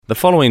The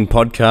following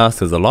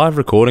podcast is a live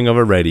recording of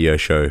a radio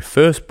show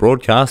first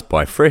broadcast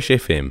by Fresh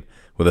FM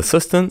with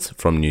assistance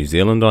from New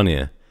Zealand On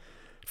Air.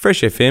 Fresh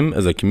FM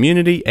is a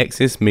community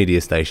access media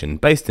station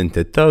based in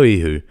Te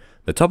Tauihu,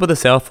 the top of the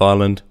South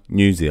Island,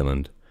 New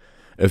Zealand.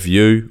 If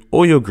you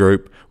or your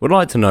group would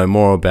like to know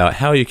more about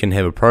how you can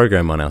have a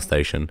program on our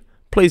station,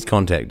 please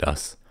contact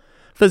us.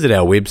 Visit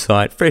our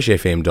website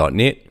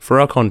freshfm.net for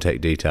our contact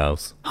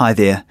details. Hi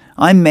there,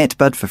 I'm Matt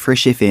Budd for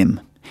Fresh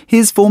FM.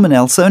 Here's former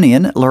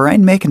Nelsonian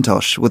Lorraine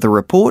MacIntosh with a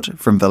report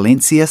from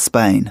Valencia,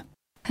 Spain.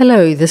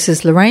 Hello, this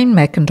is Lorraine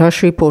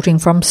MacIntosh reporting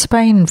from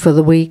Spain for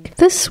the week.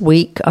 This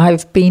week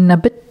I've been a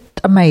bit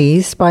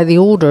amazed by the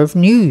order of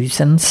news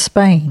in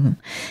Spain.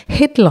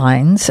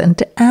 Headlines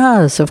and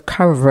hours of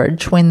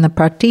coverage when the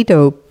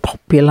Partido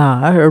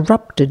Popular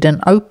erupted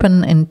in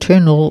open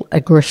internal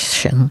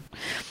aggression.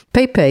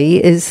 PP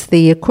is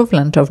the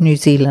equivalent of New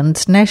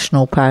Zealand's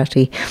National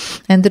Party,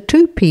 and the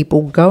two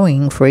people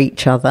going for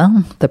each other,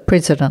 the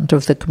President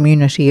of the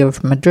Community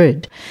of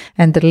Madrid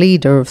and the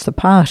leader of the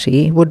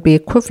party, would be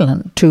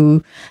equivalent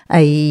to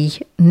a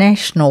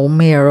National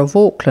Mayor of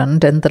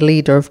Auckland and the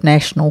leader of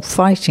National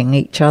fighting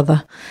each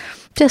other.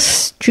 Just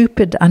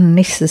stupid,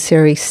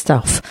 unnecessary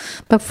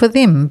stuff, but for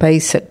them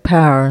basic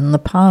power in the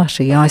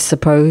party, I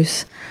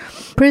suppose.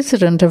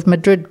 President of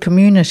Madrid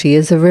Community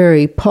is a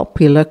very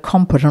popular,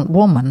 competent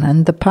woman,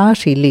 and the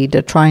party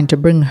leader trying to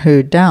bring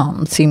her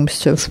down seems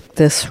to have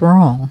this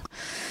wrong.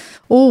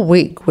 All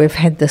week we've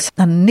had this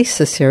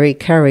unnecessary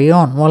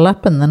carry-on, while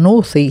up in the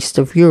northeast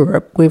of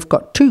Europe we've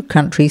got two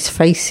countries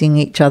facing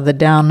each other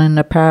down in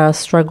a power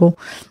struggle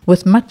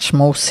with much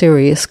more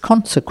serious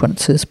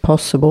consequences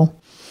possible.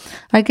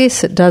 I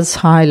guess it does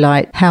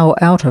highlight how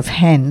out of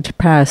hand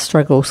power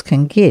struggles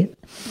can get.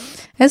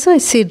 As I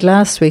said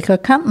last week, I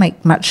can't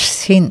make much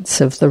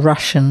sense of the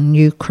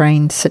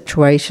Russian-Ukraine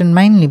situation,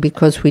 mainly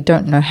because we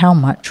don't know how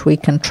much we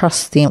can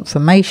trust the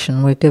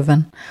information we're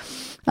given.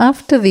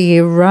 After the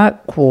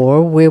Iraq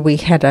War, where we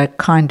had a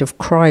kind of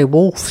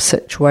cry-wolf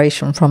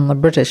situation from the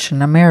British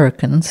and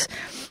Americans,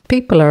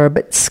 people are a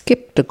bit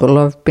sceptical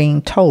of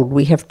being told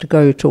we have to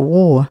go to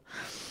war.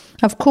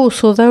 Of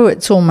course, although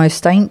it's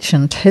almost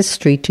ancient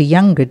history to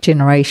younger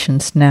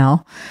generations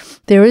now,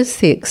 there is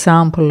the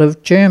example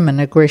of German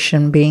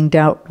aggression being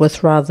dealt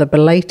with rather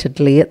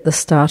belatedly at the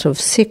start of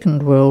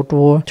Second World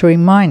War to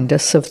remind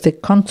us of the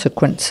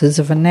consequences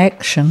of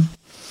inaction.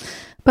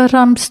 But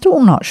I'm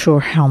still not sure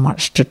how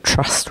much to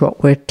trust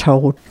what we're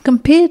told.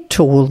 Compared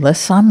to all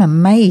this, I'm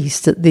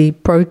amazed at the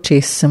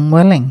protests in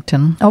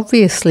Wellington.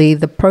 Obviously,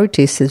 the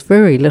protest has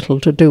very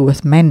little to do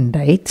with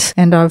mandates,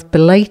 and I've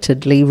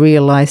belatedly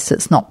realised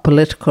it's not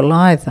political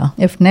either.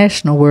 If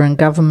National were in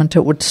government,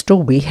 it would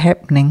still be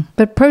happening.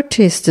 But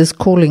protesters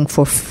calling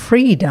for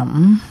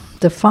freedom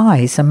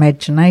defies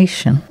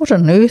imagination. What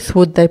on earth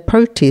would they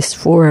protest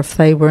for if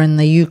they were in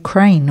the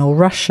Ukraine or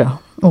Russia?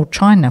 Or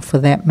China for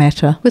that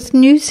matter. With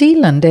New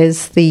Zealand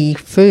as the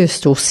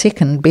first or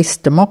second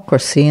best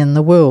democracy in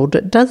the world,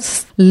 it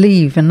does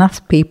leave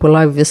enough people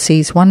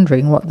overseas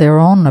wondering what they're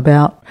on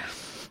about.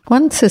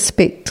 One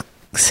suspects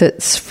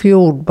it's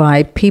fueled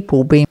by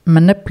people being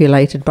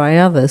manipulated by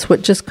others,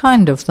 which is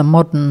kind of the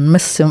modern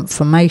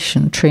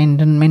misinformation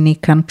trend in many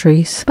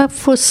countries. But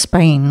for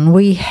Spain,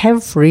 we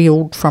have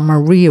reeled from a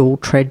real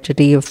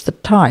tragedy of the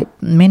type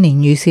many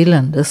New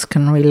Zealanders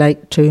can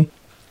relate to.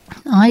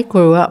 I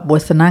grew up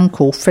with an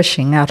uncle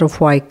fishing out of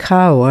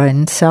Waikawa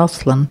in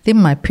Southland. Then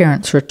my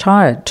parents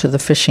retired to the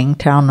fishing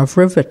town of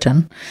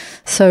Riverton,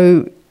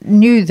 so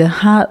knew the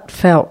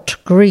heartfelt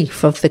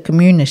grief of the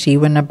community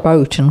when a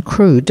boat and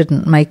crew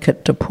didn't make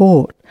it to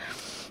port.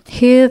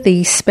 Here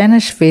the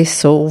Spanish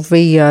vessel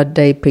Villa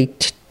de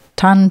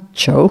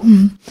Pitancho,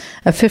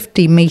 a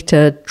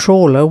 50-metre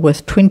trawler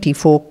with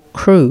 24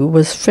 crew,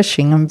 was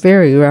fishing in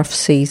very rough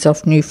seas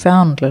off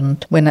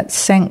Newfoundland when it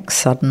sank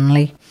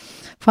suddenly.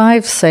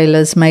 5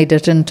 sailors made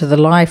it into the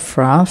life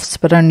rafts,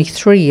 but only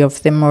 3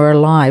 of them were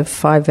alive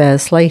 5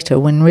 hours later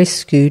when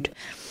rescued.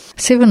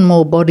 7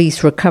 more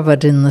bodies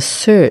recovered in the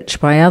search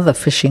by other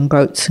fishing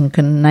boats and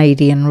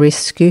Canadian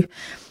rescue,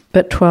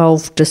 but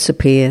 12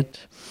 disappeared.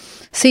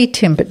 Sea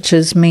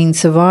temperatures mean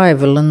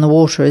survival in the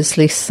water is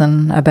less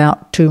than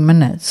about 2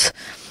 minutes.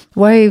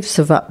 Waves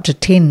of up to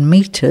 10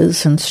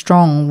 metres and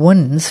strong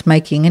winds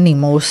making any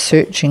more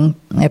searching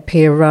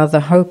appear rather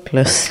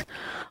hopeless.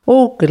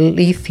 All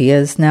Galicia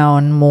is now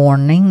in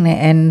mourning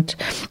and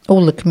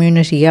all the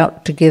community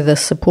out together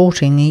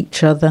supporting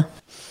each other.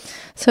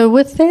 So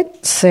with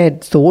that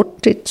sad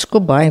thought, it's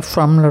goodbye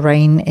from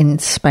Lorraine in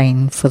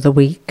Spain for the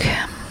week.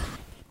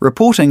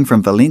 Reporting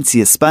from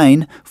Valencia,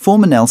 Spain,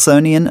 former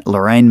Nelsonian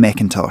Lorraine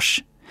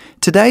MacIntosh.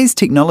 Today's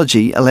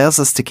technology allows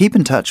us to keep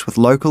in touch with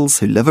locals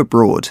who live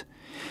abroad.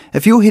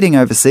 If you're heading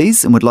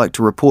overseas and would like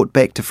to report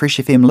back to Fresh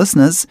FM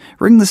listeners,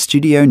 ring the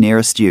studio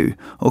nearest you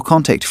or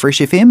contact Fresh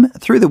FM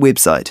through the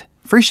website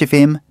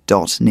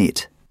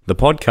freshfm.net. The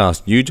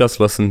podcast you just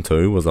listened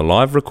to was a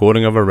live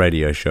recording of a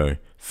radio show,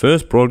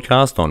 first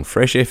broadcast on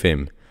Fresh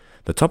FM,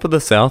 the top of the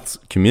South's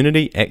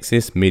community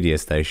access media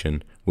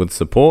station, with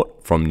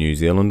support from New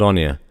Zealand On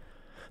Air.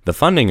 The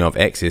funding of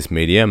Access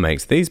Media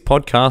makes these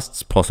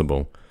podcasts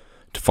possible.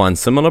 To find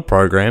similar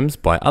programs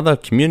by other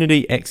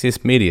community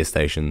access media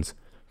stations,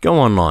 go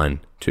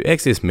online to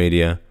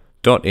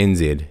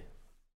accessmedia.nz.